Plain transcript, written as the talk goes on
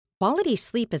Quality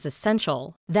sleep is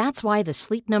essential. That's why the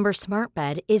Sleep Number Smart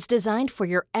Bed is designed for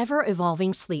your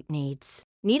ever-evolving sleep needs.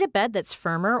 Need a bed that's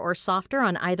firmer or softer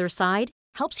on either side?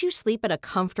 Helps you sleep at a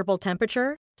comfortable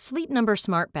temperature? Sleep Number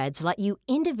Smart Beds let you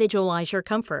individualize your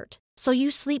comfort, so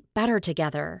you sleep better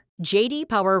together. J.D.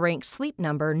 Power ranks Sleep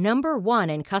Number number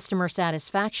 1 in customer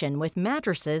satisfaction with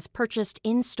mattresses purchased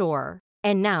in-store.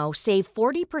 And now, save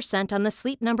 40% on the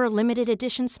Sleep Number Limited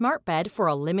Edition Smart Bed for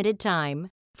a limited time.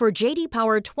 For J.D.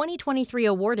 Power 2023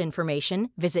 award information,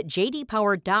 visit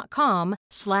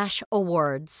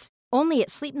jdpower.com/awards. Only at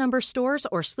Sleep Number stores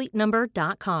or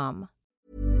sleepnumber.com.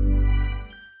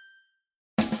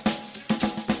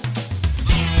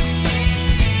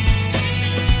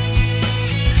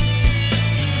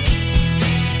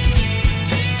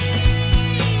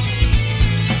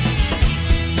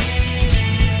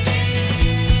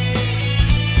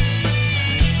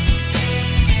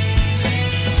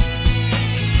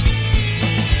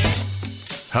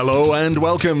 Hello and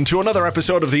welcome to another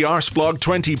episode of the Arsblog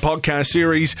 20 podcast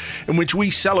series, in which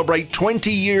we celebrate 20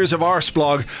 years of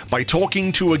Arsblog by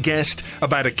talking to a guest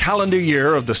about a calendar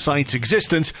year of the site's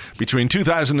existence between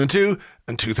 2002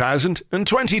 and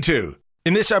 2022.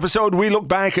 In this episode, we look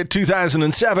back at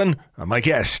 2007, and my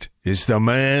guest is the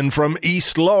man from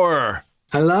East Lower.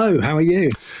 Hello, how are you?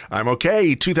 I'm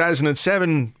okay.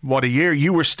 2007, what a year.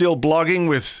 You were still blogging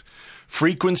with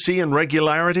frequency and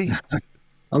regularity?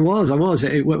 I was.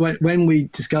 When we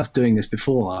discussed doing this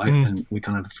before, and we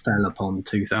kind of fell upon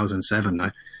 2007, I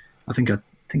think I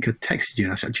texted you,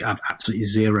 and I said, I have absolutely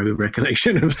zero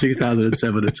recollection of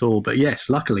 2007 at all. But yes,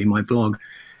 luckily my blog,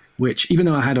 which even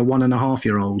though I had a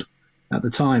 1.5-year-old at the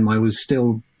time, I was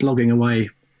still blogging away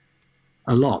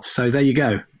a lot. So there you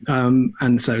go.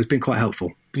 And so it's been quite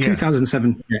helpful. Yeah.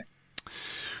 2007, yeah.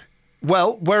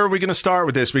 Well, where are we going to start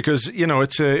with this? Because, you know,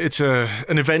 it's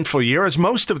an eventful year, as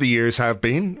most of the years have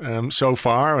been so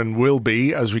far and will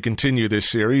be as we continue this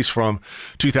series from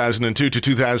 2002 to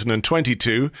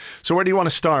 2022. So where do you want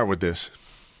to start with this?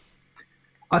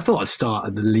 I thought I'd start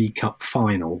at the League Cup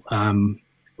final,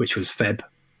 which was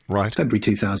February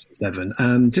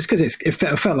 2007, just because it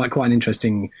felt like quite an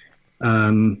interesting,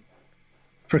 for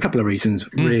a couple of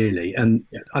reasons, really. And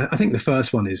I think the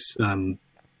first one is...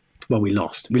 well, we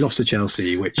lost. We lost to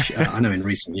Chelsea, which I know in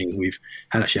recent years we've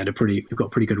got a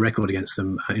pretty good record against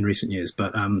them in recent years.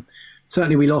 But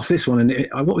certainly we lost this one. And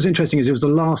what was interesting is it was the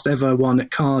last ever one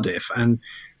at Cardiff. And,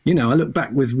 you know, I look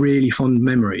back with really fond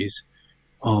memories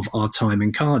of our time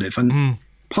in Cardiff. And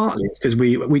partly it's because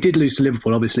we did lose to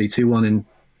Liverpool, obviously 2-1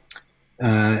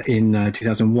 in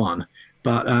 2001.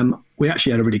 But we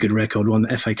actually had a really good record. Won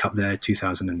the FA Cup there,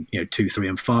 2002, 3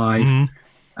 and 5.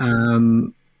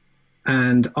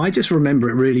 And I just remember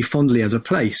it really fondly as a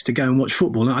place to go and watch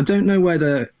football. And I don't know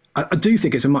whether... I do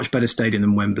think it's a much better stadium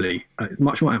than Wembley,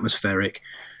 much more atmospheric.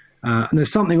 And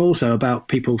there's something also about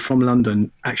people from London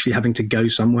actually having to go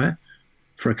somewhere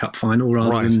for a cup final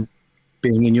rather than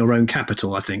being in your own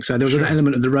capital, I think. So there was an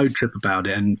element of the road trip about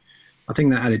it, and I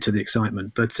think that added to the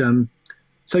excitement. But so,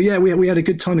 yeah, we had a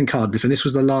good time in Cardiff, and this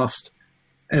was the last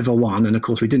ever one. And, of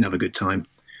course, we didn't have a good time.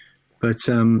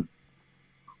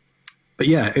 But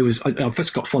yeah, it was. I've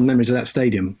just got fond memories of that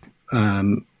stadium.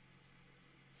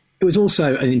 It was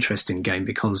also an interesting game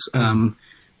because it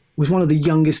was one of the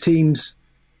youngest teams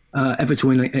ever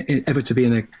to be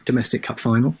in a domestic cup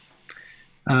final.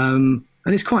 And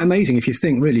it's quite amazing if you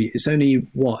think. Really, it's only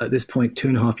at this point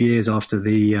 2.5 years after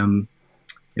the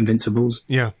Invincibles.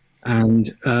 Yeah,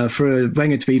 and for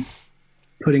Wenger to be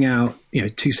putting out, you know,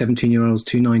 2 17-year-olds,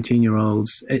 2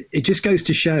 19-year-olds, it just goes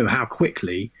to show how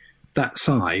quickly that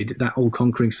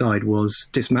all-conquering side, was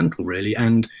dismantled, really,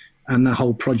 and the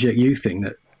whole Project U thing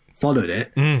that followed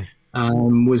it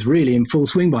was really in full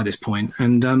swing by this point.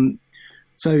 And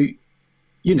so,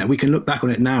 you know, we can look back on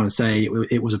it now and say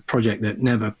it was a project that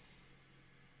never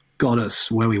got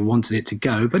us where we wanted it to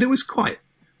go, but it was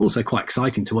also quite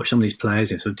exciting to watch some of these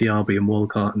players, you know, sort of Diaby and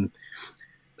Walcott and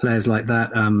players like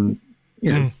that,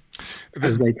 you know,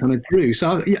 as they kind of grew.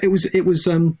 So yeah, it was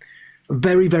a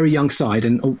very, very young side,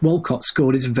 and Walcott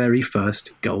scored his very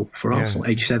first goal for Arsenal,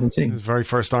 age 17. His very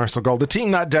first Arsenal goal. The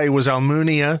team that day was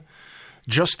Almunia,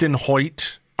 Justin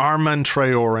Hoyte, Armand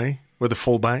Traore were the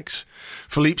fullbacks,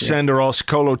 Philippe Senderos,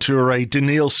 Kolo Touré,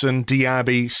 Denilson,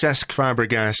 Diaby, Cesc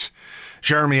Fabregas,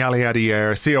 Jeremy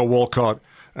Aliadière, Theo Walcott,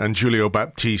 and Julio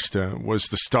Baptista was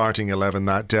the starting 11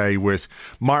 that day, with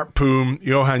Marc Poum,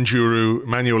 Johan Djourou,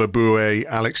 Manuel Aboué,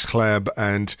 Alex Kleb,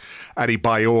 and Adi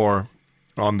Bayor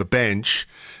on the bench.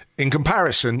 In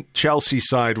comparison, Chelsea's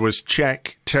side was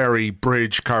Cech, Terry,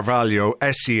 Bridge, Carvalho,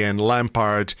 Essien,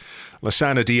 Lampard,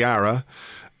 Lassana Diarra,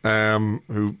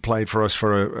 who played for us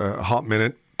for a hot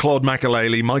minute, Claude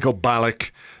Makélélé, Michael Ballack,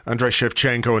 Andrei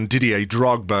Shevchenko and Didier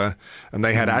Drogba, and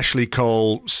they had Ashley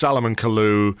Cole, Salomon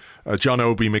Kalou, John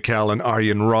Obi Mikel and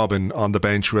Arjen Robben on the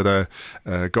bench with a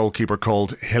goalkeeper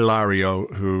called Hilario,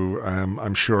 who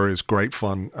I'm sure is great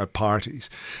fun at parties.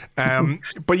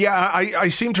 But yeah, I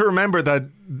seem to remember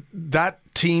that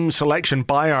team selection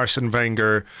by Arsene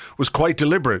Wenger was quite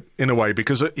deliberate in a way,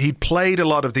 because he'd played a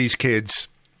lot of these kids,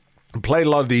 played a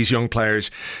lot of these young players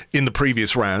in the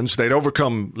previous rounds. They'd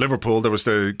overcome Liverpool. There was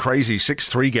the crazy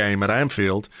 6-3 game at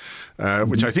Anfield,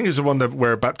 which I think is the one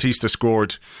where Baptista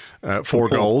scored 4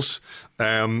 goals.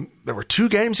 There were 2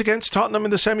 games against Tottenham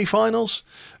in the semi-finals.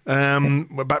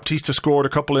 Baptista scored a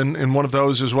couple in one of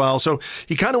those as well. So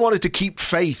he kind of wanted to keep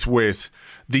faith with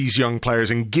these young players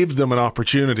and give them an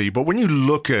opportunity. But when you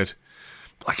look at,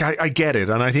 I get it,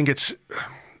 and I think it's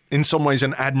in some ways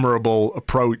an admirable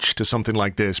approach to something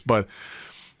like this, but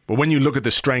when you look at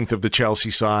the strength of the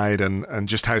Chelsea side and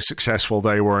just how successful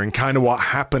they were and kind of what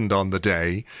happened on the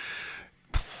day,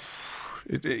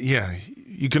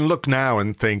 you can look now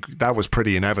and think that was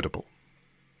pretty inevitable.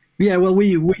 Yeah, well,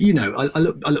 we I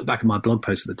look back at my blog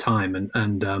post at the time,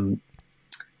 and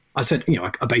I said,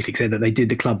 I basically said that they did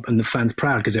the club and the fans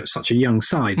proud because it was such a young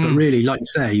side. But really, like you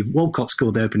say, Walcott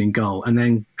scored the opening goal, and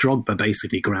then Drogba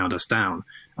basically ground us down.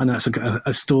 And that's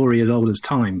a story as old as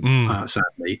time,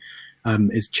 sadly,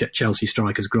 is Chelsea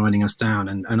strikers grinding us down.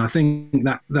 And I think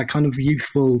that kind of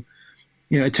youthful,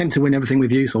 attempt to win everything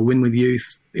with youth or win with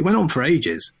youth, it went on for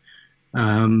ages.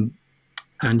 And,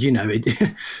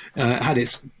 it had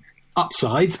its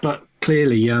upsides, but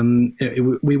clearly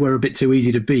we were a bit too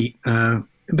easy to beat.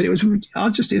 But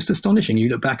it's astonishing. You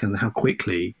look back and how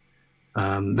quickly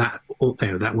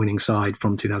that winning side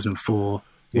from 2004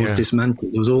 was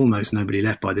dismantled. There was almost nobody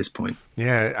left by this point.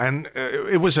 Yeah, and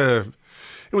it was a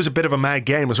bit of a mad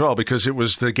game as well, because it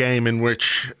was the game in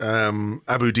which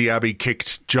Abu Diaby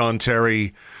kicked John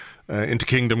Terry into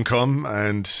Kingdom Come,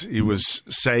 and he was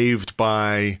saved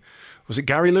by, was it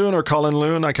Gary Lewin or Colin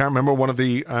Lewin? I can't remember. One of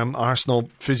the Arsenal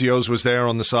physios was there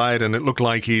on the side, and it looked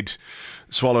like he'd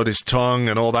swallowed his tongue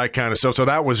and all that kind of stuff. So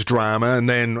that was drama. And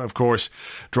then, of course,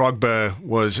 Drogba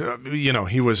was,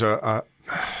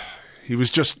 he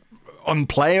was just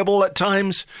unplayable at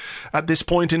times at this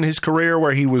point in his career,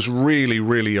 where he was really,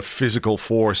 really a physical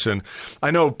force. And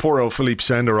I know poor old Philippe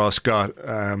Senderos got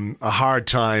a hard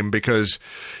time because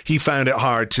he found it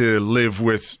hard to live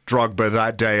with Drogba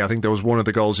that day. I think there was one of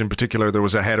the goals in particular, there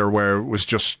was a header where it was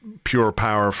just pure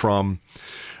power from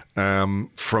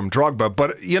Drogba.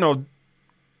 But,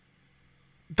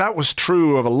 that was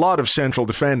true of a lot of central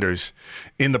defenders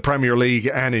in the Premier League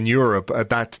and in Europe at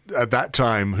that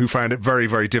time, who found it very,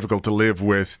 very difficult to live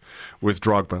with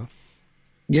Drogba.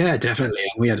 Yeah, definitely.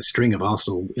 And we had a string of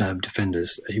Arsenal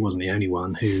defenders. He wasn't the only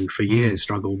one who, for years,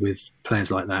 struggled with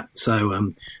players like that.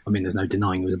 So, there's no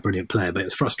denying he was a brilliant player, but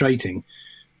it's frustrating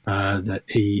that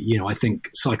he, I think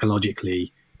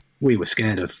psychologically we were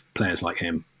scared of players like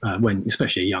him when,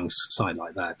 especially a young side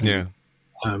like that. Yeah.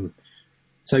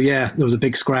 So, there was a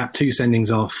big scrap, 2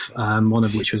 sendings off, one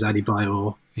of which was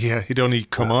Adebayor. Yeah, he'd only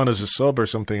come on as a sub or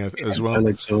something as well.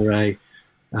 Khalid Touré,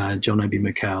 John Obi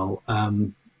Mikel.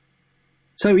 And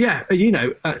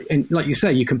like you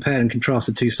say, you compare and contrast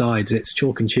the 2 sides. It's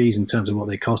chalk and cheese in terms of what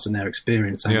they cost and their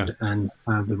experience, and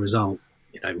the result,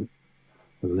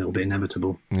 was a little bit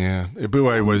inevitable. Yeah,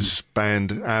 Ibue was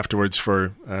banned afterwards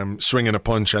for swinging a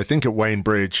punch, I think at Wayne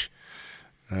Bridge,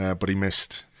 but he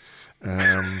missed.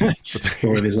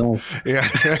 Story of his life. Yeah,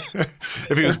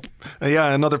 if he was,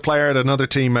 another player at another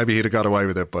team, maybe he'd have got away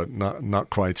with it, but not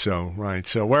quite so. Right.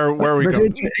 So where are we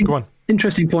going? Go on.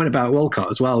 Interesting point about Walcott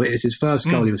as well. It's his first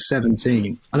goal. He was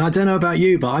 17, and I don't know about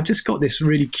you, but I've just got this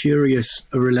really curious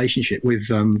relationship with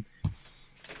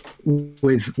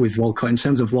Walcott in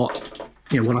terms of what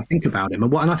I think about him,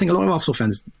 and I think a lot of Arsenal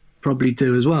fans probably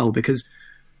do as well, because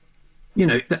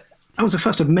that was the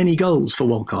first of many goals for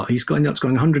Walcott. He's ended up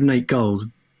scoring 108 goals,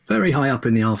 very high up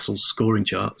in the Arsenal scoring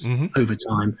charts over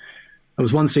time. There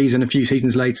was one season, quite a few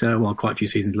seasons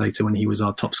later, when he was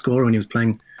our top scorer and he was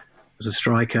playing as a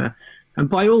striker. And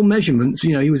by all measurements,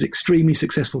 he was an extremely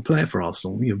successful player for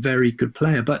Arsenal, a very good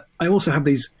player. But I also have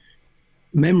these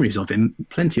memories of him,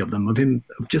 plenty of them, of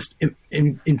just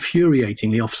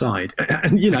infuriatingly offside.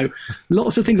 And,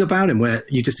 lots of things about him where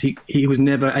he was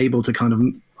never able to kind of,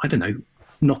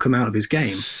 knock him out of his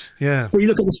game. Yeah. Well, you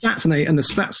look at the stats and the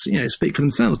stats, speak for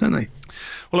themselves, don't they?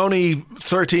 Well, only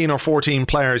 13 or 14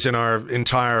 players in our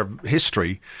entire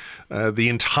history, the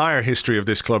entire history of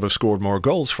this club, have scored more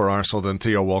goals for Arsenal than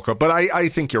Theo Walcott. But I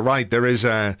think you're right.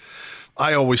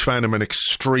 I always found him an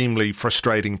extremely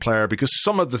frustrating player because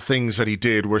some of the things that he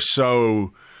did were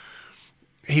so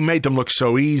he made them look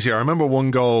so easy. I remember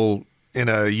one goal in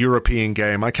a European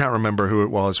game. I can't remember who it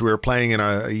was. We were playing in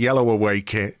a yellow away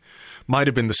kit. Might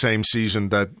have been the same season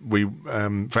that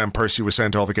Van Persie was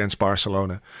sent off against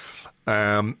Barcelona.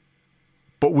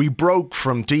 But we broke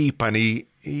from deep, and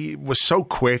he was so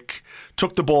quick,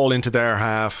 took the ball into their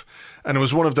half, and it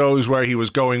was one of those where he was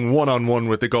going one-on-one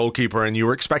with the goalkeeper, and you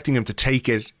were expecting him to take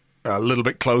it a little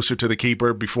bit closer to the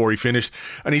keeper before he finished.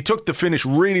 And he took the finish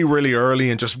really, really early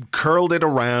and just curled it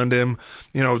around him.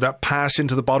 You know, that pass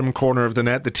into the bottom corner of the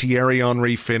net, the Thierry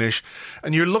Henry finish.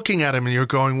 And you're looking at him and you're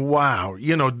going, wow,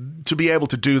 you know, to be able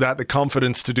to do that, the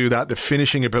confidence to do that, the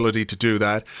finishing ability to do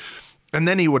that. And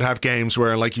then he would have games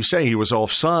where, like you say, he was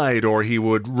offside, or he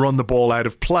would run the ball out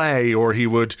of play, or he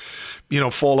would, you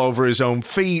know, fall over his own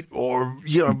feet, or,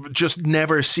 you know, just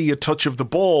never see a touch of the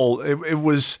ball. It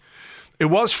was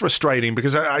frustrating,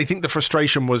 because I think the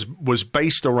frustration was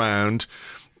based around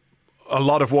a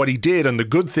lot of what he did and the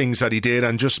good things that he did,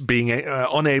 and just being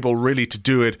unable really to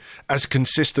do it as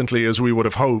consistently as we would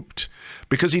have hoped,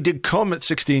 because he did come at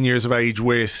 16 years of age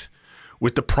with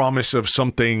the promise of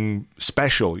something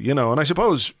special, you know. And I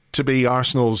suppose to be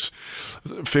Arsenal's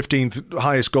 15th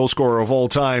highest goal scorer of all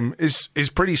time is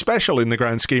pretty special in the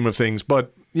grand scheme of things.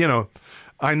 But, you know,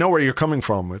 I know where you're coming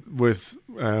from with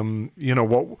you know,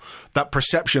 what that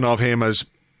perception of him as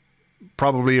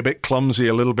probably a bit clumsy,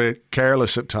 a little bit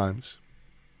careless at times,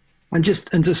 and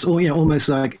just you know, almost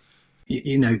like,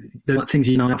 you know, the things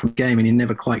you know from the game, and he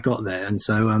never quite got there. And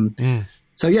so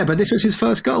so yeah, but this was his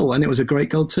first goal, and it was a great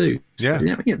goal too. So,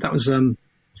 yeah, that was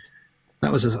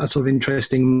a sort of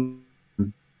interesting.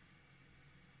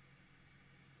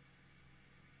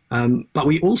 But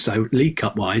we also, League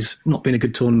Cup wise, not been a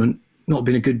good tournament. Not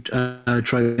been a good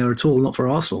trainer at all, not for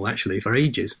Arsenal, actually, for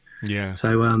ages. Yeah.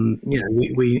 So, you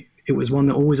know, it was one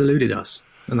that always eluded us,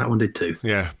 and that one did too.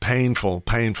 Yeah, painful.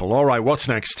 All right, what's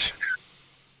next?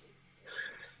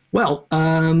 Well,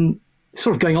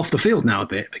 sort of going off the field now a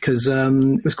bit, because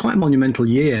it was quite a monumental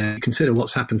year. Consider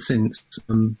what's happened since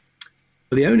for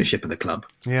the ownership of the club.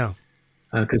 Yeah.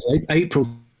 Because April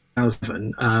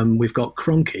 2007, we've got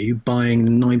Kroenke buying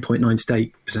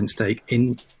 9.9% stake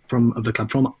in of the club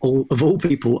from all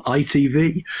people,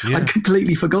 ITV. Yeah. I'd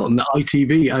completely forgotten that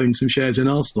ITV owned some shares in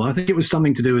Arsenal. I think it was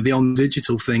something to do with the On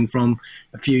Digital thing from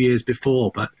a few years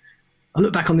before. But I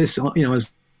look back on this, you know,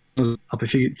 as I was up a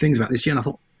few things about this year, and I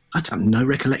thought, I have no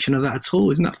recollection of that at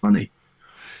all. Isn't that funny?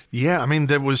 Yeah, I mean,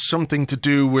 there was something to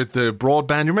do with the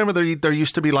broadband. You remember there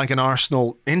used to be like an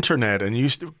Arsenal internet,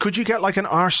 and could you get like an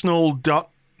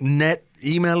Arsenal.net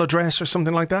email address or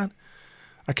something like that?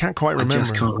 I can't quite remember. I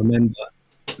just can't remember.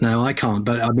 No, I can't.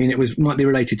 But I mean, might be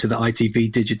related to the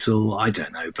ITV digital. I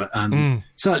don't know, but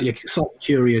certainly a slightly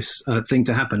curious thing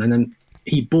to happen. And then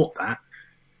he bought that,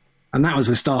 and that was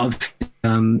the start of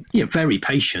you know, very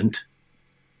patient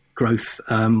growth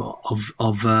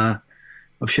of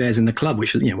shares in the club,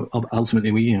 which, you know,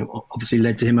 ultimately we, you know, obviously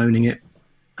led to him owning it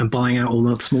and buying out all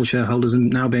the small shareholders and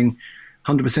now being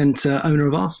 100% owner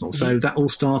of Arsenal. So that all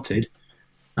started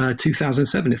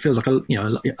 2007. It feels like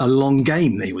a long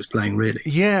game that he was playing, really.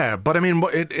 Yeah, but I mean,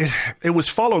 it was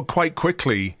followed quite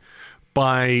quickly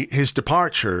by his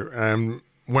departure.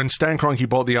 When Stan Kroenke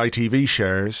bought the ITV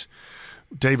shares,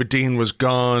 David Dein was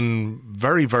gone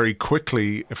very, very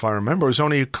quickly. If I remember, it was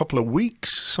only a couple of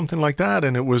weeks, something like that,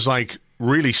 and it was like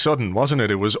really sudden, wasn't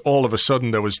it? It was all of a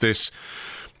sudden there was this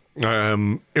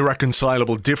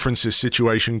irreconcilable differences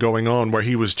situation going on where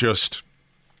he was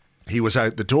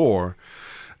out the door.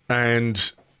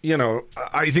 And, you know,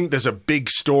 I think there's a big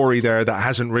story there that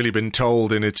hasn't really been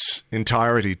told in its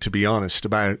entirety, to be honest,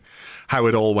 about how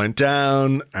it all went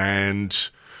down and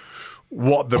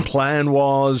what the plan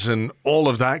was and all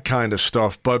of that kind of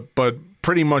stuff. But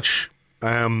pretty much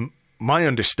my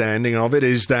understanding of it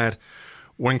is that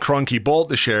when Kroenke bought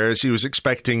the shares, he was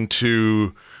expecting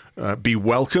to be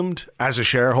welcomed as a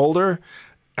shareholder.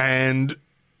 And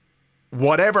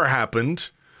whatever happened,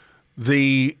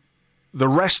 the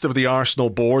rest of the Arsenal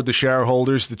board, the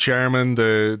shareholders, the chairman,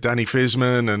 the Danny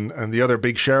Fisman and the other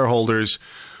big shareholders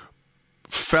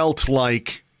felt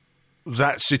like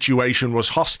that situation was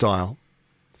hostile.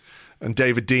 And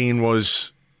David Dein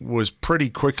was pretty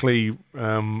quickly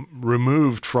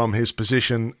removed from his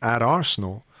position at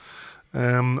Arsenal.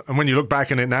 And when you look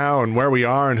back on it now and where we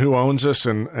are and who owns us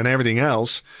and everything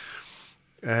else,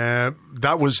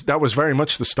 that was very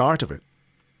much the start of it.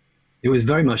 It was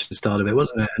very much the start of it,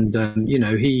 wasn't it? And you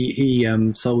know, he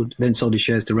sold his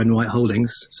shares to Red and White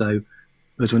Holdings, so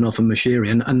those went off from Moshiri,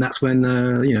 and that's when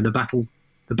the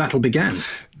battle began.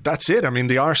 That's it. I mean,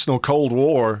 the Arsenal Cold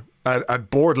War at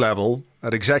board level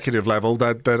at executive level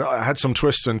that had some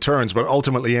twists and turns, but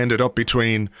ultimately ended up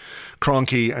between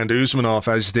Kroenke and Usmanov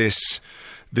as this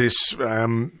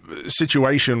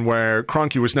situation where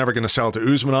Kroenke was never going to sell to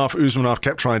Usmanov. Usmanov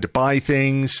kept trying to buy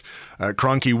things.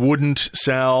 Kroenke wouldn't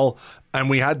sell. And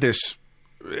we had this,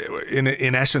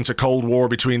 in essence, a Cold War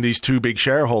between these two big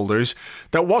shareholders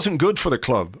that wasn't good for the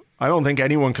club. I don't think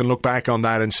anyone can look back on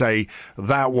that and say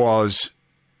that was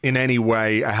in any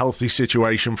way a healthy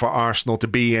situation for Arsenal to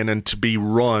be in and to be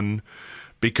run,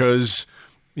 because,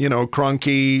 you know,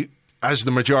 Kroenke, as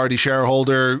the majority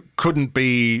shareholder, couldn't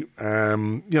be, there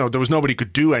was nobody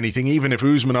could do anything. Even if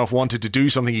Usmanov wanted to do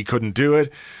something, he couldn't do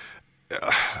it.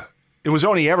 It was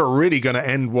only ever really going to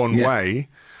end one way.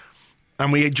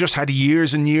 And we had just had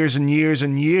years and years and years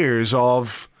and years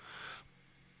of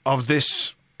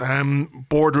this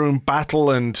boardroom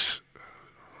battle, and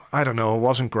I don't know, it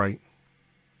wasn't great.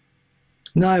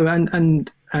 No, and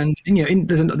you know,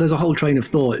 there's a whole train of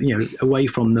thought, you know, away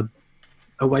from the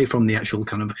actual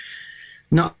kind of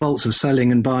nut bolts of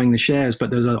selling and buying the shares, but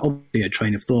there's obviously a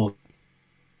train of thought.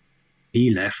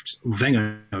 He left.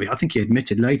 Wenger, I think he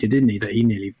admitted later, didn't he, that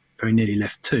he very nearly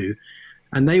left too,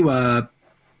 and they were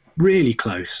really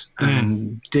close.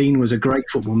 And Dean was a great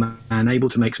football man, able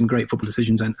to make some great football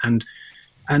decisions, and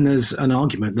there's an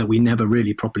argument that we never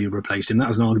really properly replaced him. That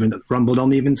was an argument that rumbled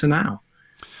on even to now.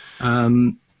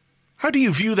 How do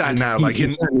you view that now?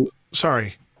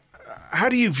 How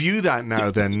do you view that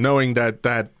now then, knowing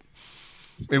that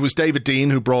it was David Dein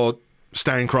who brought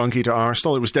Stan Kroenke to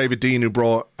Arsenal? It was David Dein who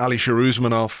brought Alisher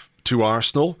Usmanov to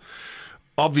Arsenal.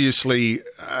 Obviously,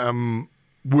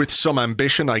 with some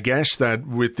ambition, I guess, that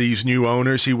with these new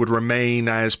owners, he would remain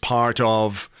as part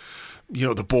of, you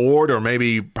know, the board, or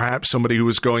maybe perhaps somebody who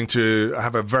was going to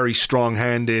have a very strong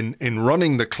hand in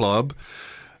running the club.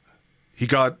 He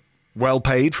got well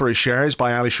paid for his shares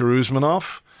by Alisher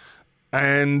Usmanov,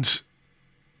 and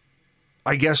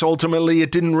I guess ultimately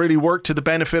it didn't really work to the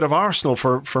benefit of Arsenal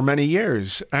for many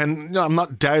years. And you know, I'm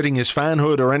not doubting his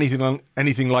fanhood or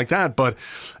anything like that, but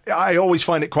I always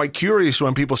find it quite curious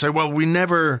when people say, well, we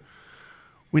never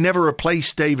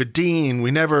replaced David Dein. We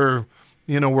never,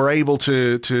 you know, were able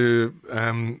to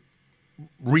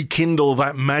rekindle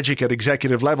that magic at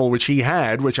executive level, which he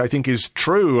had, which I think is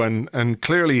true. And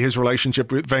clearly his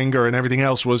relationship with Wenger and everything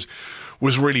else was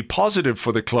really positive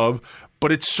for the club,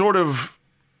 but it's sort of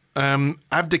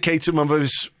abdicates him of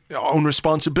his own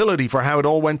responsibility for how it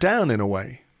all went down in a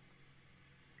way.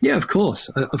 Yeah, of course,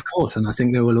 and I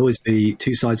think there will always be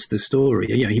two sides to the story.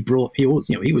 You know,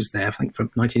 he was there, I think,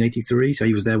 from 1983, so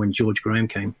he was there when George Graham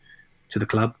came to the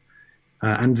club,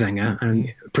 and Wenger,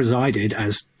 and presided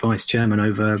as vice chairman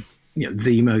over, you know,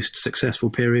 the most successful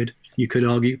period, you could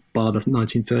argue, bar the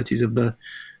 1930s of the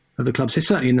club. So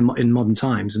certainly in modern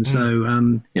times, and so you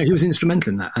know, he was instrumental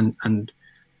in that, and.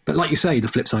 But like you say, the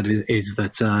flip side of it is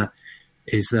that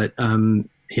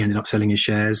he ended up selling his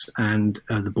shares, and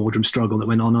the boardroom struggle that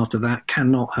went on after that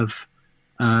cannot have,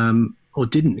 or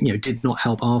did not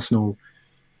help Arsenal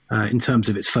in terms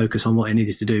of its focus on what it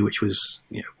needed to do, which was,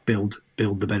 you know, build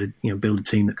the better, you know, build a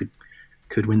team that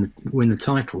could win the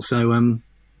title. So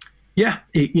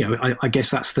I guess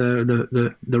that's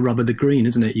the rub of the green,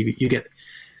 isn't it?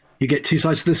 You get two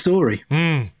sides to the story.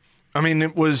 I mean,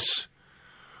 it was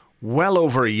well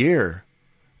over a year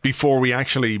before we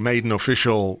actually made an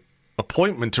official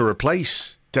appointment to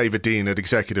replace David Dein at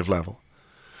executive level.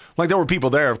 Like, there were people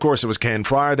there. Of course, it was Ken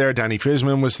Fryer there. Danny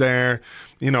Fisman was there.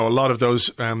 You know, a lot of those,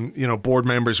 board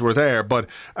members were there. But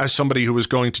as somebody who was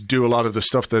going to do a lot of the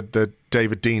stuff that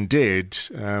David Dein did,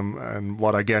 and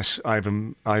what I guess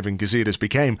Ivan Gazidis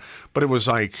became, but it was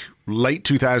like late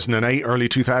 2008, early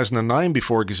 2009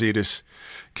 before Gazidis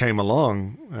came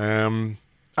along.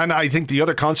 And I think the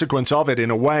other consequence of it, in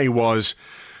a way, was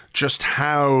just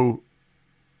how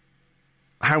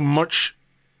much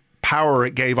power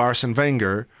it gave Arsene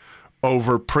Wenger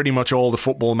over pretty much all the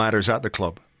football matters at the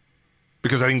club.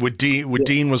 Because I think with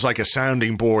Dein was like a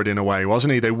sounding board in a way,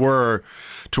 wasn't he? They were,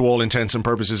 to all intents and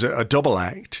purposes, a double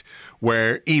act,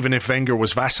 where even if Wenger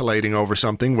was vacillating over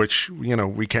something, which, you know,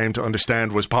 we came to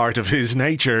understand was part of his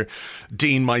nature,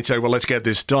 Dein might say, well, let's get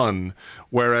this done.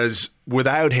 Whereas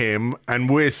without him, and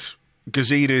with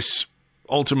Gazidis,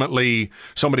 ultimately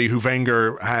somebody who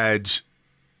Wenger had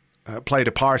played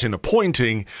a part in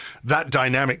appointing, that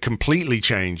dynamic completely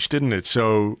changed, didn't it?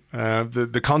 So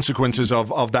the consequences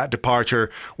of that departure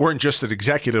weren't just at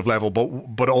executive level,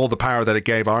 but all the power that it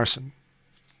gave Arsene.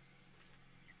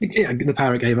 Yeah, the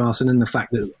power it gave Arsene, and the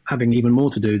fact that having even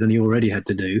more to do than he already had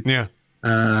to do,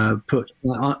 put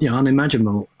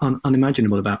unimaginable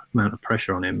amount of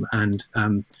pressure on him, and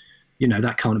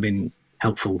that can't have been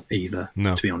helpful either,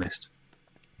 to be honest.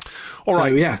 All right.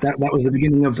 So yeah, that was the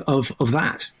beginning of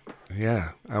that.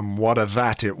 Yeah, and what a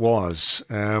that it was.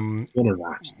 What a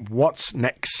that. What's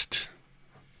next?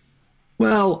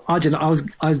 Well, I don't know. I was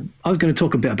going to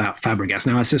talk a bit about Fabregas.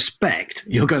 Now, I suspect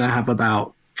you're going to have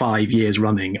about 5 years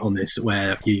running on this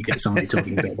where you get somebody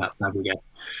talking a bit about Fabregas.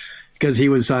 Because he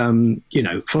was,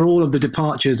 for all of the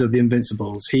departures of the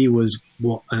Invincibles, he was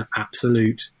what an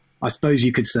absolute, I suppose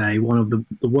you could say, one of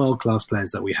the world-class players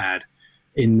that we had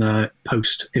in the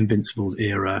post-Invincibles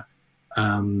era.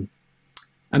 And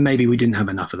maybe we didn't have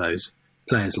enough of those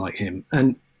players like him.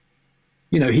 And,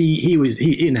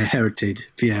 he inherited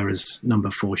Vieira's number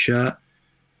 4 shirt.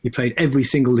 He played every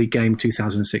single league game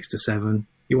 2006-07.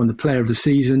 He won the Player of the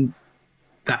Season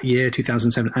that year,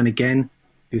 2007, and again,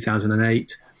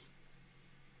 2008.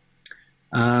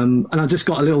 And I just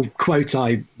got a little quote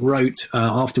I wrote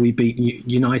after we beat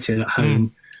United at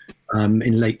home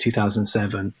in late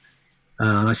 2007.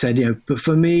 And I said, but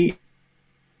for me,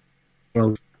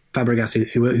 well,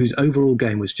 Fabregas, whose overall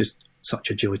game was just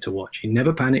such a joy to watch. He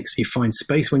never panics. He finds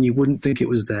space when you wouldn't think it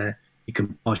was there. He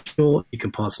can pass short. He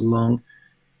can pass long.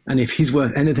 And if he's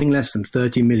worth anything less than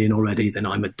 30 million already, then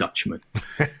I'm a Dutchman.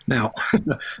 Now,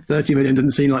 30 million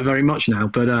doesn't seem like very much now,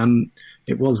 but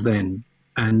it was then.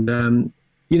 And,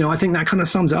 I think that kind of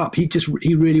sums it up. He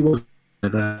really was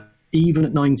there. Even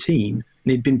at 19,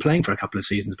 and he'd been playing for a couple of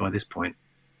seasons by this point.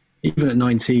 Even at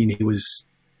 19, he was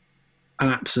an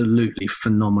absolutely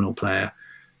phenomenal player.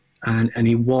 And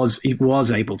he was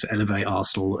able to elevate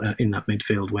Arsenal in that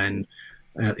midfield when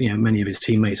many of his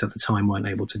teammates at the time weren't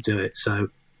able to do it. So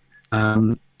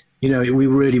we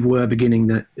really were beginning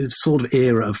the sort of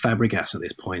era of Fabregas at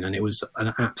this point, and it was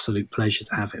an absolute pleasure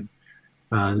to have him.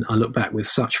 And I look back with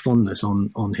such fondness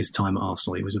on his time at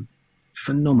Arsenal. He was a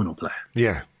phenomenal player.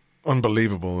 Yeah,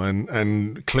 unbelievable,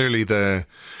 and clearly the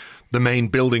main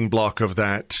building block of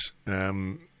that.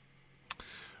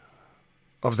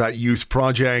 Of that youth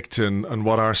project and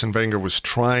what Arsene Wenger was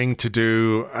trying to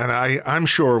do. And I'm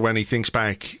sure when he thinks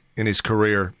back in his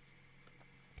career,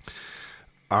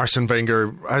 Arsene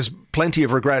Wenger has plenty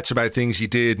of regrets about things he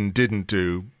did and didn't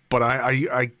do. But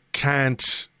I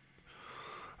can't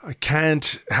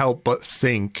help but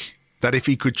think that if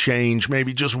he could change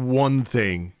maybe just one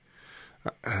thing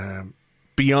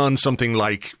beyond something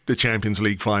like the Champions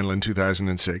League final in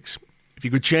 2006, if he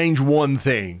could change one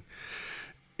thing,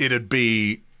 it'd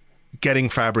be getting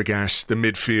Fabregas the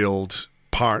midfield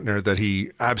partner that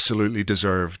he absolutely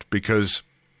deserved, because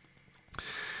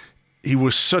he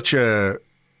was such a,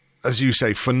 as you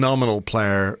say, phenomenal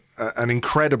player, an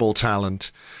incredible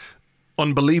talent,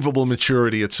 unbelievable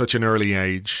maturity at such an early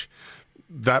age.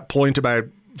 That point about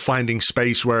finding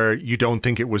space where you don't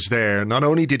think it was there. Not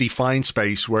only did he find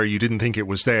space where you didn't think it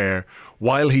was there,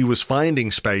 while he was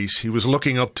finding space, he was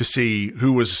looking up to see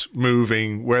who was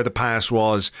moving, where the pass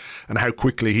was, and how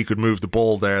quickly he could move the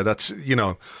ball there. That's,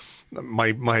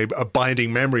 my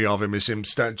abiding memory of him is him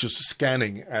just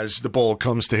scanning as the ball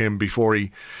comes to him before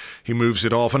he moves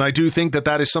it off. And I do think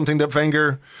that is something that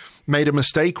Wenger made a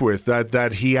mistake with,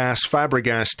 that he asked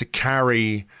Fabregas to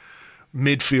carry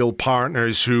midfield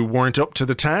partners who weren't up to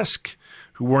the task,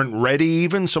 who weren't ready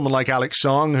even. Someone like Alex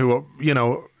Song, who,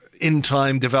 in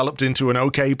time developed into an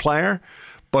okay player,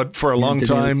 but for a long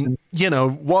time,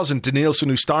 wasn't. Danielson,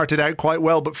 who started out quite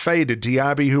well but faded.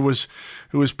 Diaby, who was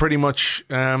pretty much,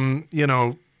 ruined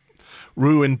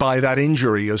by that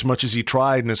injury. As much as he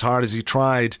tried and as hard as he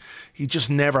tried, he just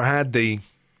never had the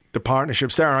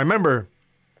partnerships there. I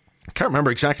can't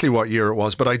remember exactly what year it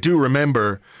was, but I do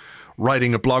remember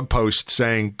writing a blog post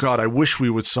saying, God, I wish we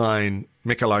would sign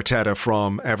Mikel Arteta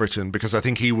from Everton, because I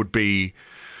think he would be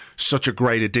such a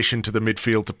great addition to the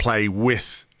midfield to play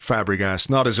with Fabregas,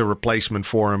 not as a replacement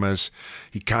for him as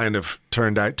he kind of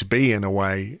turned out to be in a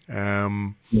way.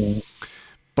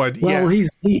 But he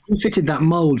fitted that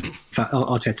mould,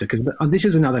 Arteta, because this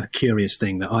is another curious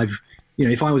thing that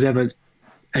if I was ever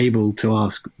able to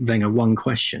ask Wenger one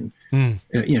question,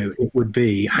 it would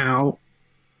be how.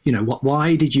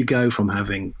 Why did you go from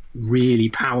having really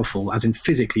powerful, as in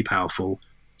physically powerful,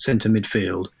 centre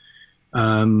midfield,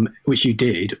 which you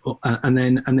did, and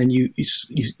then you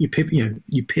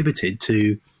pivoted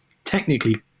to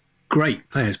technically great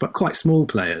players, but quite small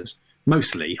players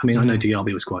mostly. I mean, I know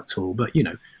Diaby was quite tall, but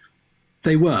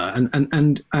they were,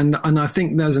 and I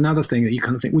think there's another thing that you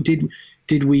kind of think, well,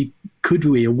 could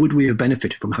we or would we have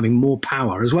benefited from having more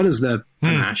power as well as the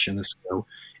panache and the skill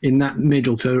in that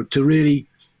middle to really.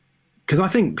 Because I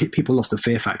think people lost the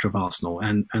fear factor of Arsenal,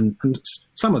 and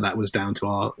some of that was down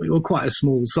to we were quite a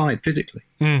small side physically,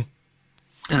 and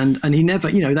he never,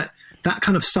 that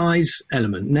kind of size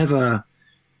element never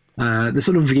The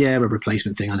sort of Vieira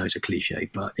replacement thing, I know it's a cliche,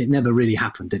 but it never really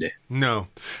happened, did it? No.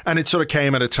 And it sort of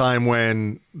came at a time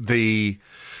when the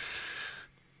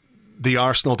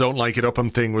Arsenal don't like it up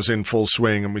thing was in full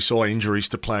swing, and we saw injuries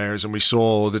to players, and we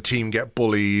saw the team get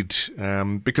bullied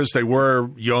because they were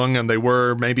young and they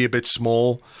were maybe a bit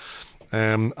small.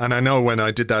 And I know when I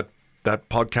did that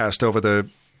podcast over the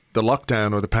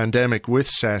lockdown or the pandemic with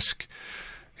Cesc,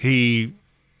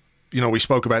 we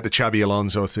spoke about the Xabi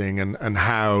Alonso thing and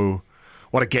how,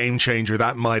 what a game changer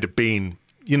that might have been,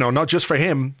 not just for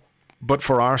him, but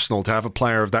for Arsenal to have a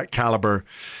player of that caliber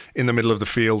in the middle of the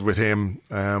field with him.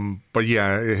 But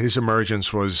yeah, his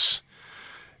emergence was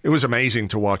amazing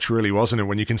to watch, really, wasn't it?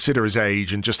 When you consider his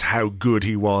age and just how good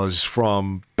he was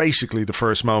from basically the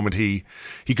first moment he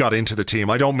got into the team.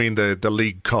 I don't mean the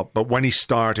League Cup, but when he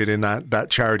started in that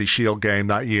Charity Shield game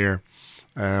that year,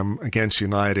 against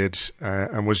United,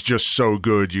 and was just so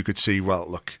good, you could see, well,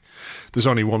 look, there's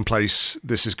only one place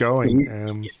this is going.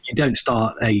 You don't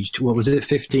start aged, what was it,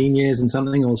 15 years and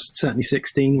something, or certainly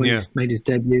 16 when he made his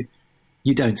debut.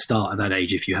 You don't start at that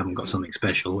age if you haven't got something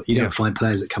special. You don't find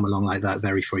players that come along like that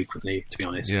very frequently, to be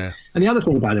honest. Yeah. And the other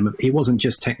thing about him, he wasn't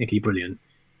just technically brilliant.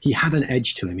 He had an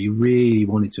edge to him. He really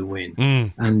wanted to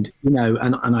win. And,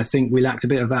 and I think we lacked a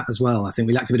bit of that as well. I think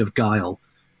we lacked a bit of guile.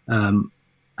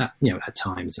 At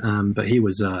times, but he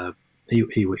was he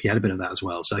had a bit of that as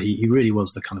well. So he really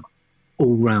was the kind of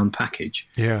all-round package.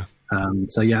 Yeah.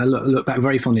 Look back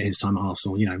very fondly at his time at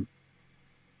Arsenal.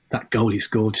 That goal he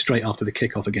scored straight after the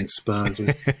kickoff against Spurs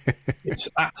it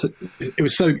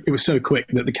was so quick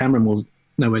that the camera was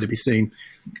nowhere to be seen,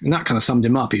 and that kind of summed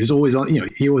him up. He was always on.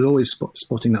 He was always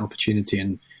spotting that opportunity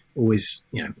and always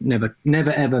never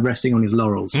ever resting on his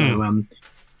laurels. So.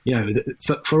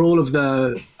 For all of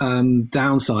the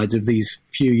downsides of these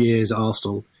few years at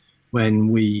Arsenal, when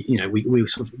we were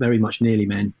sort of very much nearly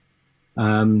men,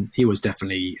 he was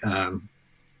definitely a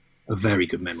very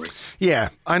good memory. Yeah,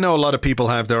 I know a lot of people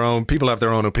have their own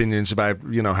opinions about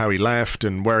how he left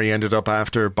and where he ended up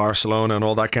after Barcelona and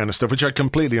all that kind of stuff, which I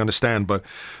completely understand. But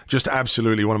just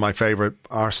absolutely one of my favourite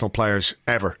Arsenal players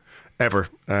ever.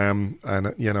 And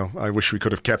I wish we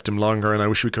could have kept him longer, and I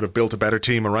wish we could have built a better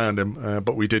team around him,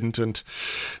 but we didn't, and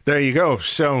there you go.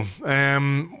 So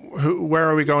where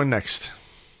are we going next?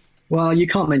 Well, you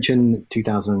can't mention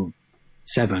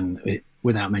 2007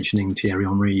 without mentioning Thierry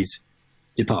Henry's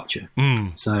departure.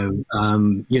 So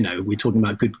we're talking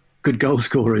about good goal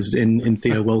scorers in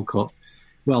Theo Walcott.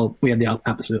 Well, we had the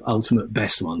absolute ultimate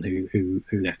best one who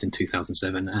left in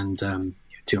 2007, and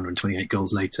 228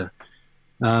 goals later.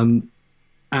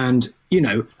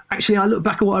 Actually, I look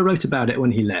back at what I wrote about it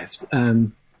when he left,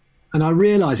 and I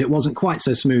realised it wasn't quite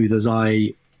so smooth as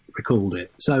I recalled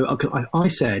it. So I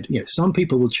said, some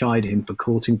people will chide him for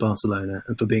courting Barcelona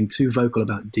and for being too vocal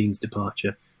about Dean's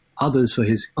departure, others for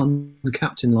his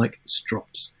uncaptain-like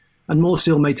strops, and more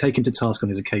still may take him to task on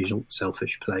his occasional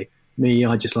selfish play. Me,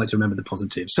 I just like to remember the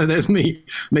positives. So there's me,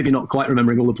 maybe not quite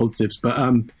remembering all the positives, but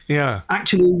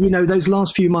actually, those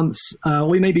last few months,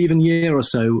 or maybe even year or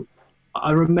so,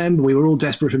 I remember we were all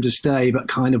desperate for him to stay, but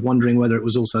kind of wondering whether it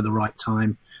was also the right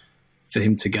time for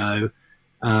him to go.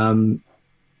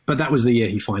 But that was the year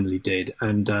he finally did.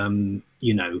 And,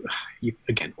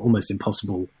 again, almost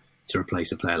impossible to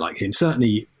replace a player like him,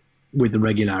 certainly with the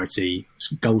regularity,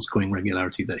 goal-scoring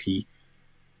regularity that he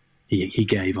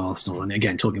gave Arsenal. And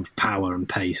again, talking of power and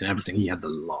pace and everything, he had the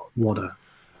lot. What a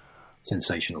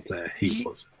sensational player he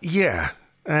was. Yeah.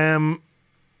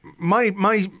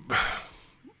 My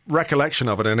recollection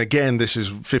of it, and again, this is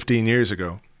 15 years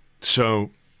ago, so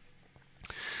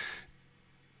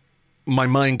my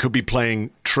mind could be playing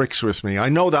tricks with me. I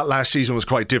know that last season was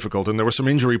quite difficult, and there were some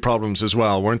injury problems as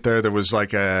well, weren't there? There was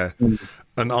like an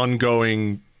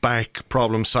ongoing back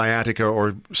problem, sciatica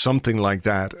or something like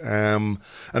that. And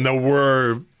there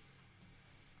were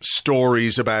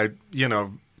stories about,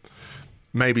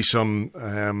 maybe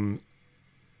some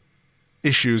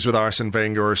issues with Arsene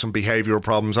Wenger or some behavioural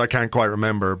problems. I can't quite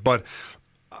remember. But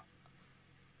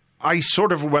I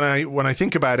sort of, when I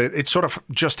think about it, it sort of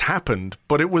just happened,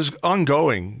 but it was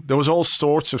ongoing. There was all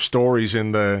sorts of stories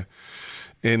in the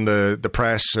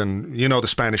press, and the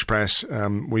Spanish press,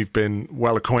 we've been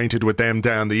well acquainted with them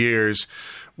down the years,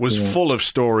 was full of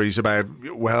stories about,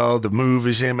 well, the move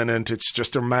is imminent, it's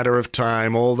just a matter of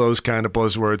time, all those kind of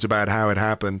buzzwords about how it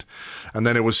happened. And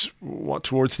then it was,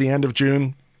 towards the end of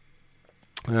June,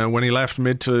 when he left,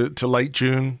 mid to late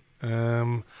June.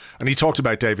 And he talked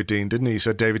about David Dein, didn't he? He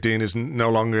said David Dein is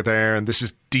no longer there, and this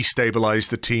has destabilised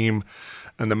the team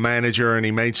and the manager, and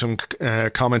he made some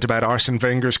comment about Arsene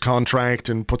Wenger's contract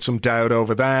and put some doubt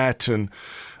over that and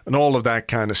all of that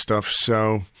kind of stuff.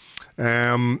 So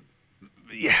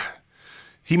yeah,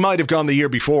 he might have gone the year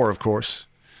before, of course,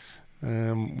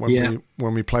 when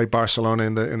we played Barcelona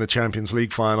in the Champions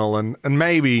League final, and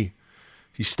maybe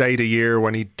he stayed a year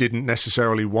when he didn't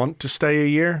necessarily want to stay a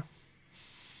year.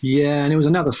 Yeah, and it was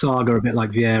another saga, a bit like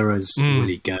Vieira's. Will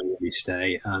he go? Will he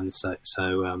stay?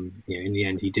 So in the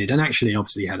end, he did, and actually,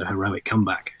 obviously, he had a heroic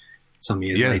comeback some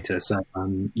years later. So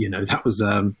that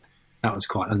was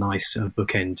quite a nice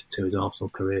bookend to his Arsenal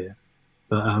career.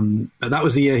 But that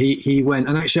was the year he went.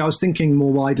 And actually, I was thinking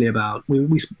more widely about. We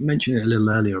mentioned it a little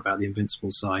earlier about the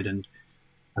Invincibles side, and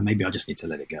maybe I just need to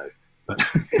let it go. But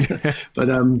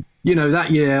that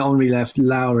year Henry left,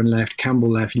 Lauren left, Campbell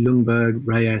left, Ljungberg,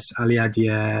 Reyes,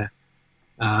 Aliadier.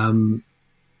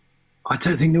 I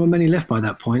don't think there were many left by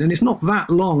that point, and it's not that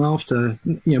long after.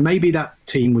 Maybe that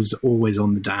team was always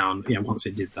on the down. Once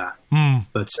it did that,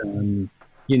 but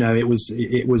it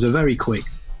was a very quick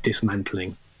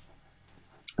dismantling.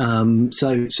 On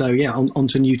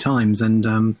to new times and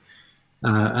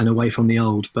away from the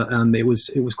old. But it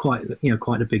was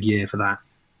quite a big year for that.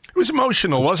 It was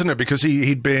emotional, wasn't it? Because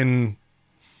he'd been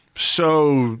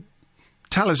so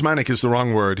talismanic is the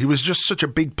wrong word. He was just such a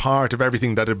big part of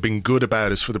everything that had been good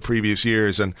about us for the previous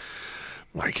years. And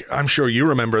like, I'm sure you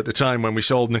remember at the time when we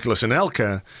sold Nicolas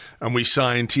Anelka and we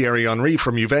signed Thierry Henry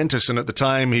from Juventus. And at the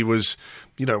time he was,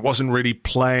 wasn't really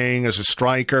playing as a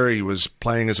striker. He was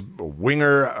playing as a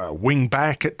winger, a wing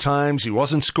back at times. He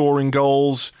wasn't scoring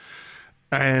goals.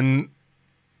 And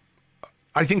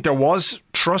I think there was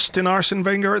trust in Arsene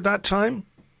Wenger at that time,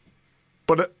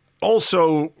 but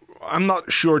also I'm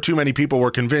not sure too many people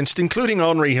were convinced, including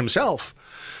Henry himself,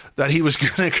 that he was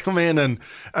going to come in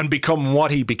and become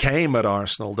what he became at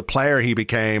Arsenal, the player he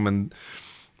became. And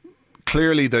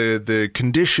clearly the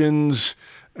conditions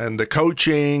and the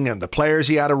coaching and the players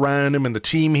he had around him and the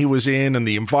team he was in and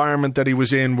the environment that he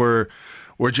was in were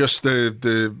just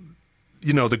the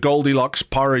Goldilocks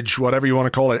porridge, whatever you want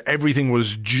to call it. Everything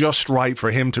was just right for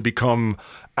him to become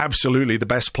absolutely the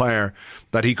best player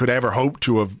that he could ever hope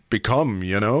to have become,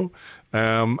 to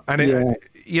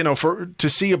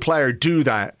see a player do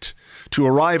that, to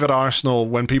arrive at Arsenal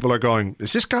when people are going,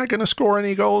 is this guy going to score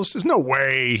any goals? There's no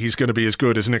way he's going to be as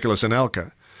good as Nicolas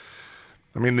Anelka.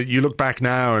 I mean, you look back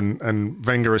now and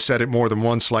Wenger has said it more than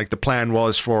once, like the plan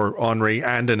was for Henry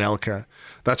and Anelka.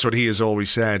 That's what he has always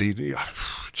said.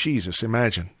 Jesus,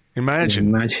 imagine.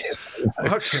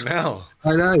 Fucking hell.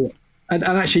 I know. And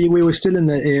actually, we were still in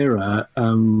the era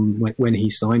when he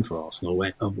signed for Arsenal,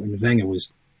 when Wenger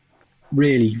was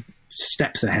really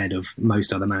steps ahead of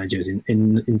most other managers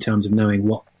in terms of knowing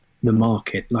what the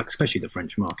market, like especially the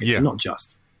French market, not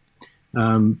just.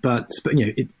 But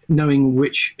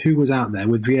knowing who was out there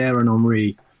with Vieira and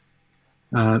Henry,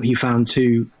 he found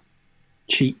two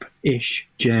cheap-ish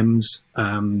gems.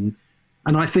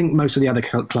 And I think most of the other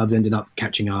clubs ended up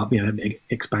catching up,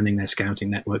 expanding their scouting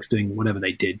networks, doing whatever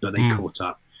they did, but they caught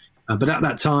up. But at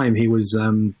that time, he was,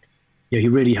 he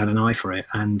really had an eye for it.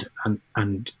 And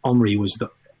Henry was,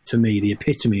 to me, the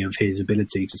epitome of his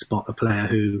ability to spot a player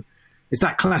who is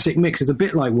that classic mix. It's a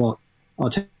bit like what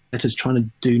Arteta's trying to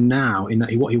do now, in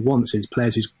that what he wants is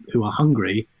players who are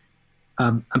hungry,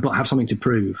 but have something to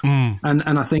prove. And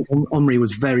I think Henry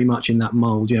was very much in that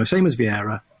mould, same as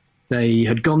Vieira. They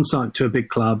had gone to a big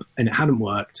club and it hadn't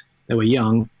worked. They were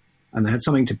young and they had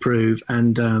something to prove,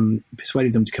 and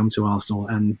persuaded them to come to Arsenal.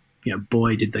 And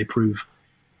boy, did they prove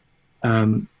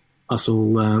prove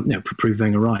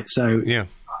Wenger right. So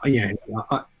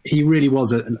he really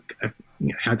was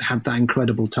had that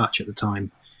incredible touch at the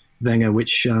time, Wenger,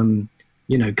 which kind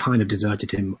of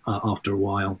deserted him after a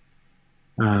while,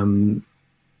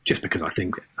 just because I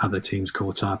think other teams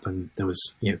caught up and there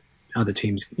was other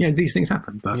teams, these things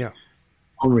happen. But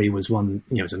Henry was one,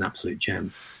 was an absolute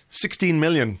gem. 16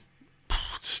 million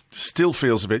still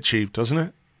feels a bit cheap, doesn't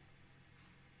it?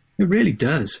 It really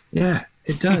does. Yeah,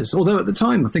 it does. Although at the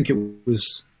time, I think it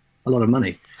was a lot of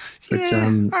money. But,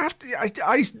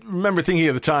 I remember thinking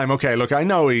at the time, okay, look, I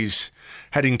know he's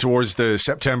heading towards the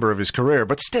September of his career,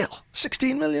 but still,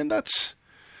 16 million,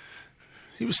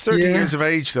 he was 30 years of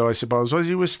age, though, I suppose.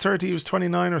 He was 30, he was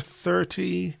 29 or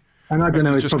 30. And I don't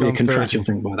know, it's probably a contractual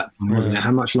thing by that point, wasn't it?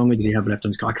 How much longer did he have left on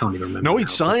his contract? I can't even remember. No, he'd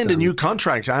signed a new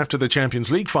contract after the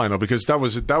Champions League final, because that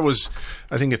was,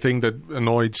 I think, a thing that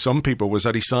annoyed some people, was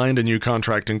that he signed a new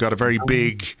contract and got a very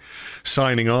big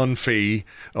signing on fee,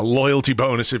 a loyalty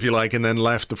bonus, if you like, and then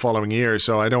left the following year.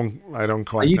 So I don't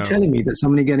quite know. Are you telling me that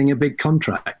somebody getting a big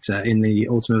contract in the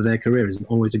autumn of their career isn't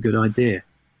always a good idea?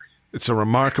 It's a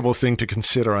remarkable thing to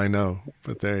consider, I know,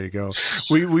 but there you go.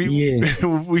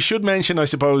 We should mention, I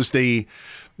suppose, the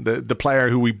player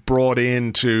who we brought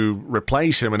in to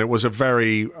replace him, and it was a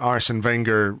very Arsene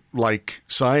Wenger-like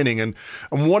signing, and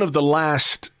one of the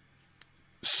last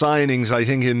signings, I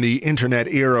think, in the internet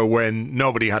era when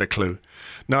nobody had a clue.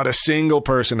 Not a single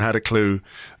person had a clue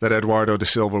that Eduardo da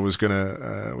Silva was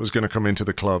gonna come into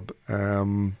the club.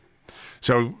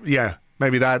 So yeah.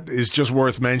 Maybe that is just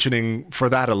worth mentioning for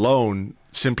that alone.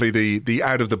 Simply the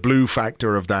out of the blue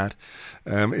factor of that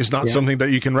is not something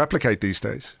that you can replicate these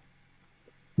days.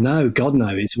 No, God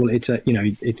no. It's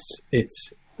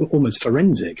almost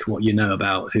forensic what you know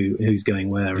about who's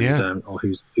going where and or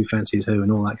who fancies who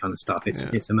and all that kind of stuff.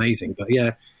 It's amazing. But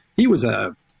yeah, he was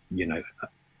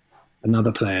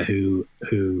another player who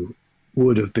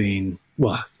would have been,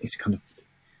 well, he's kind of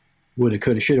woulda,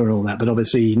 coulda, shoulda, and all that. But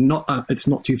obviously, not. It's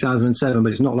not 2007, but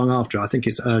it's not long after. I think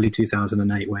it's early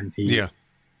 2008 when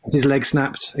his leg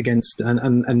snapped against,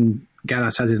 and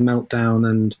Gallas has his meltdown,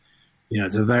 and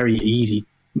it's a very easy.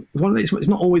 It's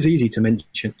not always easy to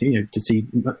mention, to see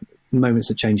moments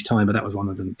that change time, but that was one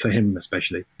of them for him,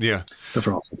 especially. Yeah, but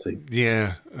for Arsenal too.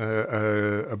 Yeah,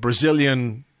 a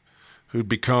Brazilian who'd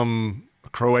become a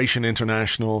Croatian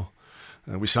international.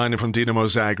 We signed him from Dinamo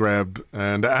Zagreb,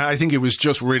 and I think it was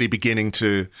just really beginning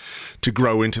to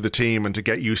grow into the team and to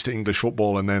get used to English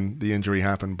football, and then the injury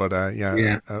happened. But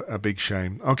a big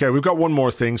shame. Okay, we've got one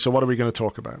more thing, so what are we going to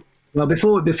talk about? Well,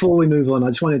 before we move on, I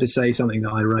just wanted to say something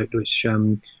that I wrote, which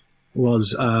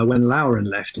was when Lauren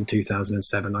left in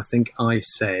 2007, I think I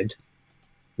said,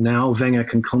 now Wenger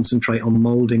can concentrate on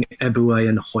moulding Eboué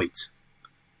and Hoyt.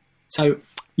 So,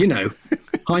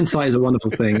 hindsight is a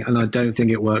wonderful thing, and I don't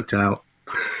think it worked out.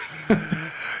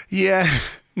 Yeah,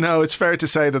 no, it's fair to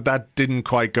say that didn't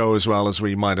quite go as well as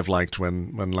we might have liked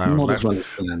when Lauren left. Not as well as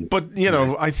planned. But,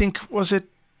 I think, was it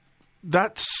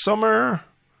that summer?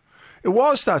 It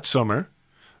was that summer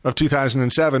of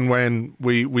 2007 when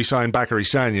we signed Bakary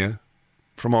Sagna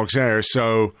from Auxerre.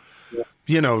 So,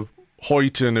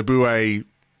 Hoyt and Eboué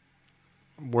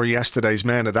were yesterday's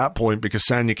men at that point because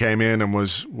Sagna came in and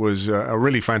was a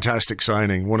really fantastic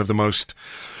signing, one of the most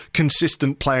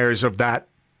consistent players of that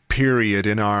period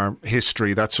in our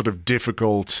history, that sort of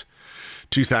difficult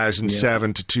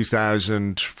 2007 to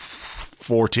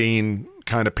 2014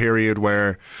 kind of period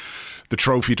where the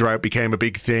trophy drought became a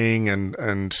big thing and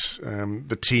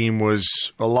the team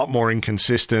was a lot more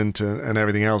inconsistent and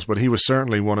everything else, but he was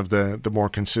certainly one of the more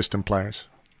consistent players.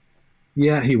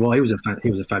 Yeah, he was a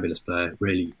fabulous player.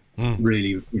 Really,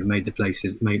 made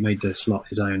the slot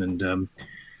his own, and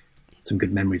some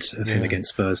good memories of him against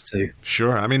Spurs too.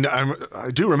 Sure, I mean, I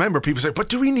do remember people say, "But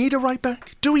do we need a right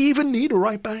back? Do we even need a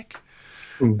right back?"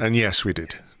 And yes, we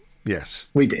did. Yes,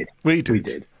 we did. We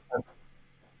did.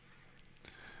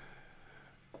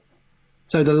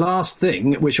 So the last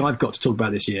thing which I've got to talk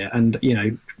about this year, and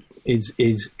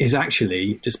is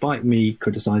actually, despite me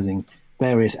criticising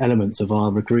various elements of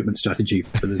our recruitment strategy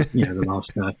for the the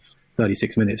last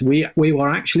 36 minutes, we were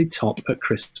actually top at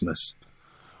Christmas.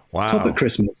 Wow. Top at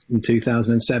Christmas in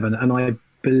 2007, and I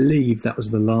believe that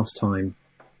was the last time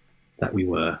that we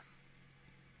were.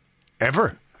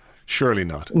 Ever? Surely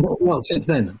not. Well, since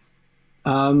then.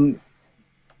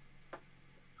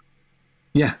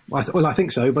 Yeah, I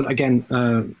think so. But again,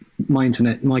 my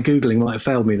Googling might have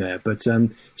failed me there. But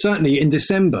certainly in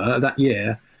December that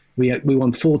year, we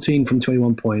won 14 from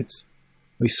 21 points.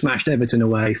 We smashed Everton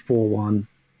away 4-1.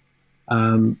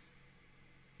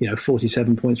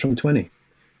 47 points from 20.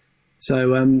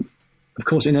 So, of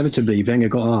course, inevitably, Wenger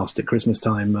got asked at Christmas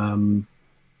time,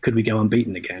 could we go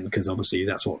unbeaten again? Because obviously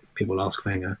that's what people ask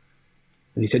Wenger.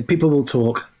 And he said, people will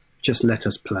talk, just let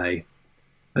us play.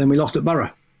 And then we lost at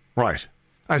Borough. Right,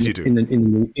 as you do. In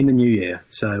the new year.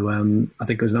 So I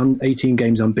think it was 18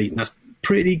 games unbeaten. That's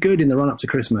pretty good in the run-up to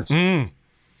Christmas.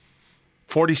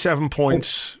 47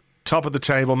 points, top of the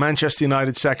table. Manchester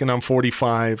United second on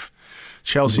 45.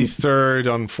 Chelsea third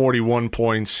on 41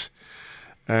 points.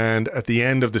 And at the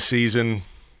end of the season,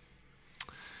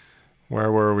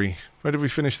 where were we? Where did we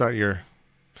finish that year?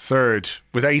 Third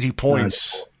with 80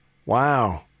 points.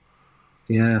 Wow.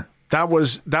 Yeah. That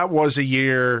was a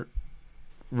year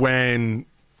when,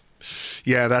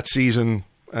 that season,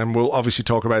 and we'll obviously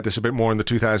talk about this a bit more in the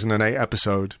 2008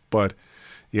 episode, but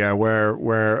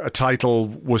where a title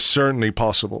was certainly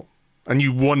possible. And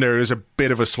you wonder, it was a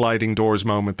bit of a sliding doors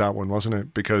moment, that one, wasn't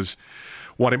it? Because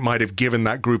what it might have given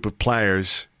that group of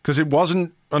players, because it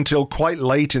wasn't until quite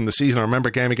late in the season. I remember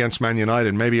a game against Man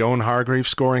United, maybe Owen Hargreaves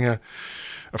scoring a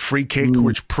free kick,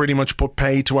 which pretty much put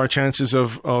pay to our chances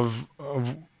of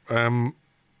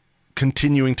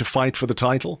continuing to fight for the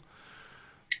title.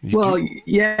 Well,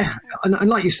 yeah, and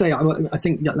like you say, I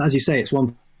think, as you say, it's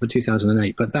one for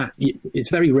 2008, but it's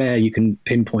very rare you can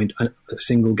pinpoint a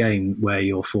single game where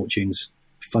your fortunes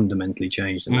fundamentally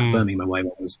changed, and that Birmingham away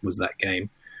was that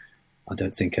game. I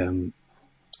don't think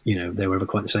they were ever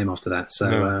quite the same after that. So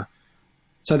No.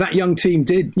 So that young team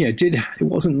did it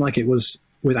wasn't like it was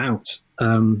without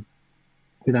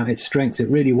its strengths. It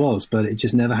really was, but it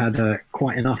just never had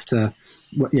quite enough to,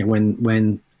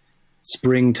 when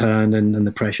spring turned and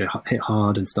the pressure hit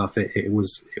hard and stuff, it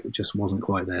just wasn't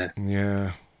quite there.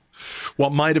 Yeah.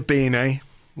 What might have been, eh?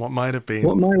 What might have been.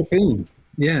 What might have been,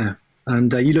 yeah.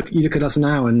 And you look at us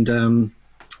now, and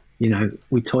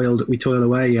we toil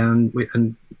away,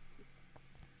 and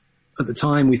at the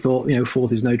time we thought,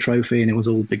 fourth is no trophy, and it was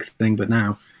all a big thing. But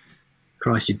now,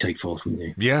 Christ, you'd take fourth, wouldn't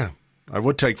you? Yeah, I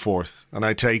would take fourth, and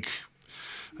I take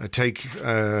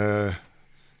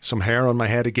some hair on my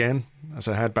head again, as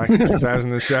I had back in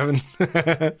 2007.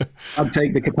 I'd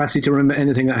take the capacity to remember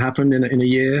anything that happened in a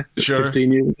year, Sure.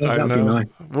 15 years. That'd be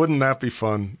nice. Wouldn't that be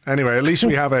fun? Anyway, at least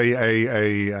we have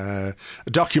a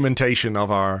documentation of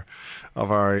our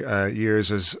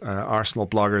years as Arsenal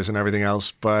bloggers and everything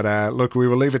else. But look, we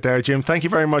will leave it there. Jim, thank you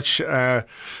very much for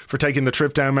taking the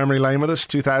trip down memory lane with us,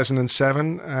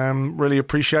 2007. Really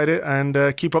appreciate it,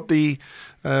 and keep up the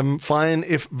fine,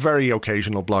 if very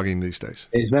occasional, blogging these days.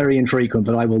 It's very infrequent,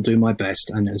 but I will do my best.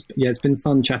 And it's been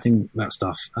fun chatting about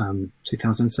stuff.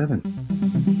 2007.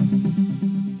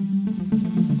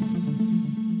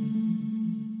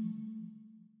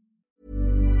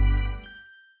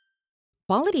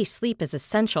 Quality sleep is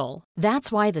essential.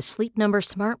 That's why the Sleep Number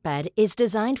Smart Bed is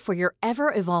designed for your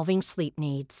ever-evolving sleep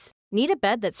needs. Need a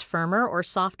bed that's firmer or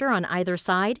softer on either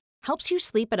side? Helps you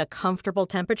sleep at a comfortable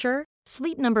temperature?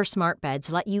 Sleep Number Smart Beds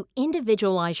let you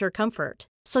individualize your comfort,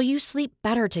 so you sleep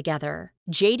better together.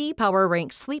 J.D. Power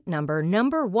ranks Sleep Number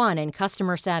number 1 in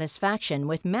customer satisfaction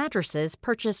with mattresses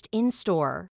purchased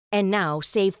in-store. And now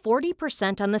save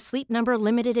 40% on the Sleep Number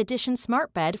Limited Edition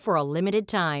Smart Bed for a limited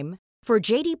time. For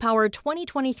J.D. Power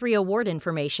 2023 award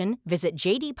information, visit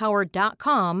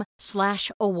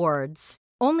jdpower.com/awards.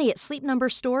 Only at Sleep Number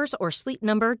stores or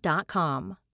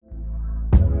sleepnumber.com.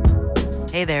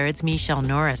 Hey there, it's Michelle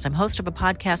Norris. I'm host of a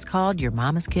podcast called Your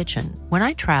Mama's Kitchen. When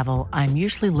I travel, I'm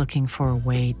usually looking for a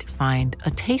way to find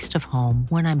a taste of home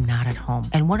when I'm not at home.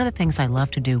 And one of the things I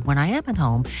love to do when I am at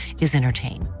home is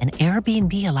entertain. And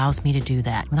Airbnb allows me to do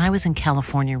that. When I was in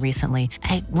California recently,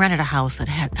 I rented a house that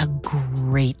had a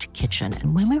great kitchen.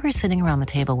 And when we were sitting around the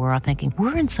table, we were all thinking,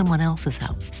 we're in someone else's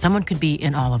house. Someone could be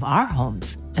in all of our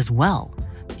homes as well.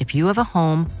 If you have a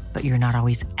home, but you're not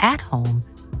always at home,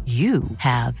 you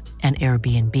have an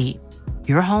Airbnb.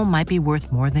 Your home might be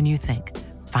worth more than you think.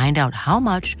 Find out how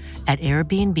much at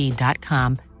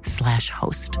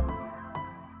airbnb.com/host.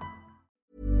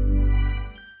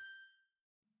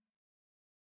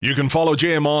 You can follow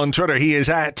Jim on Twitter. He is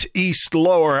at East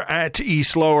Lower,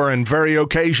 and very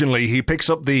occasionally he picks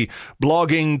up the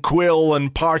blogging quill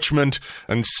and parchment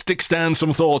and sticks down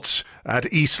some thoughts at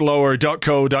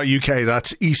eastlower.co.uk.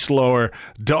 That's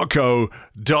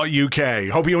eastlower.co.uk.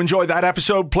 Hope you enjoyed that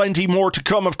episode. Plenty more to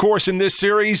come, of course, in this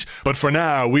series. But for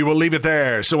now, we will leave it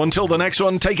there. So until the next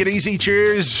one, take it easy.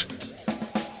 Cheers.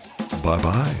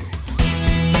 Bye-bye.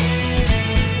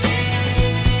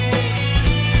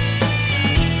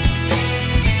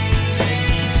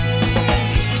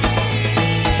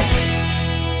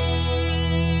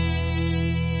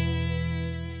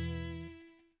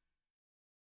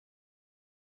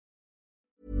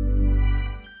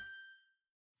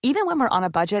 Even when we're on a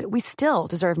budget, we still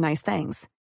deserve nice things.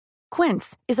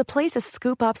 Quince is a place to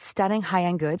scoop up stunning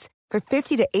high-end goods for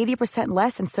 50 to 80%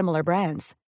 less than similar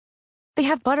brands. They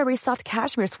have buttery soft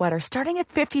cashmere sweaters starting at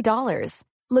 $50,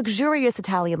 luxurious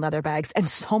Italian leather bags, and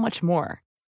so much more.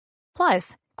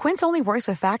 Plus, Quince only works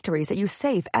with factories that use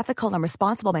safe, ethical, and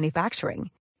responsible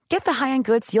manufacturing. Get the high-end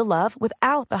goods you'll love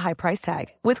without the high price tag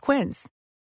with Quince.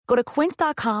 Go to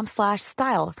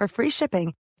quince.com/style for free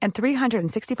shipping and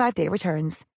 365-day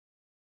returns.